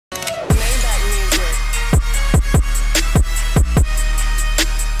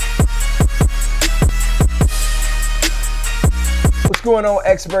What's going on,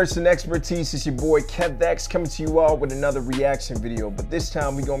 experts and expertise? It's your boy Kevex coming to you all with another reaction video, but this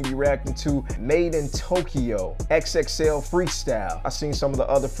time we're gonna be reacting to Madeintyo XXL Freestyle. I seen some of the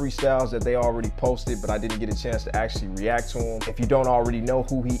other freestyles that they already posted, but I didn't get a chance to actually react to him. If you don't already know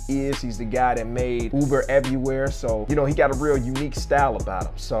who he is, he's the guy that made Uber Everywhere, so you know he got a real unique style about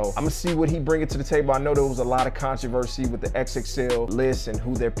him. So I'm gonna see what he bringing to the table. I know there was a lot of controversy with the XXL list and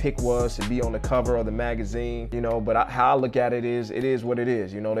who their pick was to be on the cover of the magazine, you know, but how I look at it is what it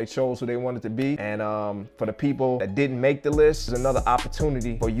is. You know, they chose who they wanted to be, and for the people that didn't make the list, there's another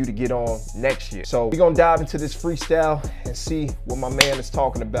opportunity for you to get on next year. So we're gonna dive into this freestyle and see what my man is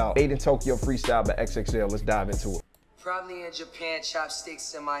talking about. Madeintyo Freestyle by XXL. Let's dive into it. Probably in Japan,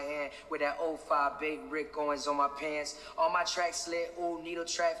 chopsticks in my hand, with that 05 baked Rick Owens on my pants. All my tracks slit, ooh, needle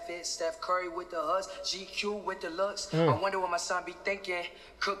track fit. Steph Curry with the hus, GQ with the looks. I wonder what my son be thinking.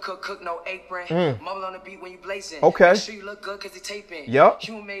 Cook, no apron. Mumble on the beat when you blazing. Okay. Make sure you look good cause he taping. Yup.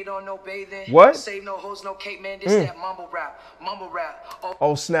 You made on no bathing. What? Save no hoes, no cape, man. This that mumble rap.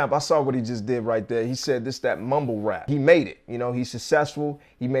 Oh snap, I saw what he just did right there. He said this, that mumble rap. He made it, you know, he's successful.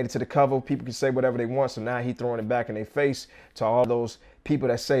 He made it to the cover. People can say whatever they want, so now he throwing it back in their face to all those people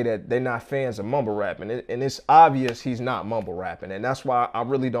that say that they're not fans of mumble rapping. And it's obvious he's not mumble rapping. And that's why I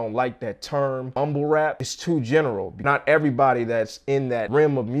really don't like that term, mumble rap. It's too general. Not everybody that's in that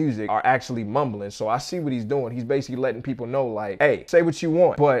realm of music are actually mumbling. So I see what he's doing. He's basically letting people know, like, hey, say what you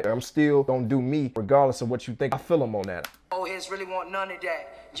want, but I'm still gonna do me regardless of what you think. I feel him on that. Oh, heads really want none of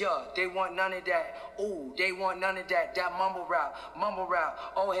that. Yeah, they want none of that. Ooh, they want none of that. That mumble rap.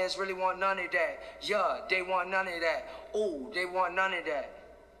 Oh, heads really want none of that. Yeah, they want none of that. Ooh, they want none of that.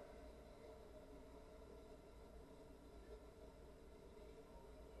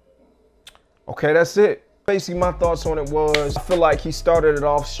 Okay, that's it. Basically, my thoughts on it was, I feel like he started it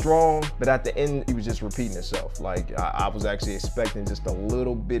off strong, but at the end, he was just repeating himself. Like, I was actually expecting just a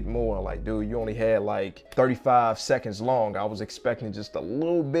little bit more. Like, dude, you only had like 35 seconds long. I was expecting just a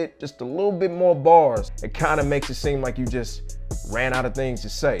little bit more bars. It kind of makes it seem like you just ran out of things to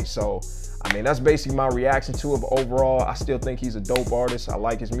say. So, I mean, that's basically my reaction to it, but overall, I still think he's a dope artist. I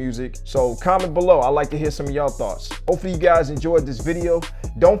like his music. So comment below. I'd like to hear some of y'all thoughts. Hopefully you guys enjoyed this video.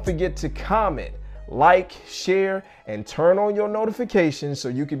 Don't forget to comment, like, share, and turn on your notifications so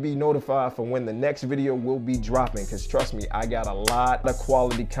you can be notified for when the next video will be dropping. Because trust me, I got a lot of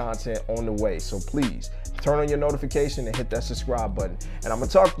quality content on the way. So please turn on your notification and hit that subscribe button. And I'm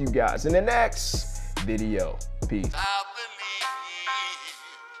gonna talk to you guys in the next video. Peace.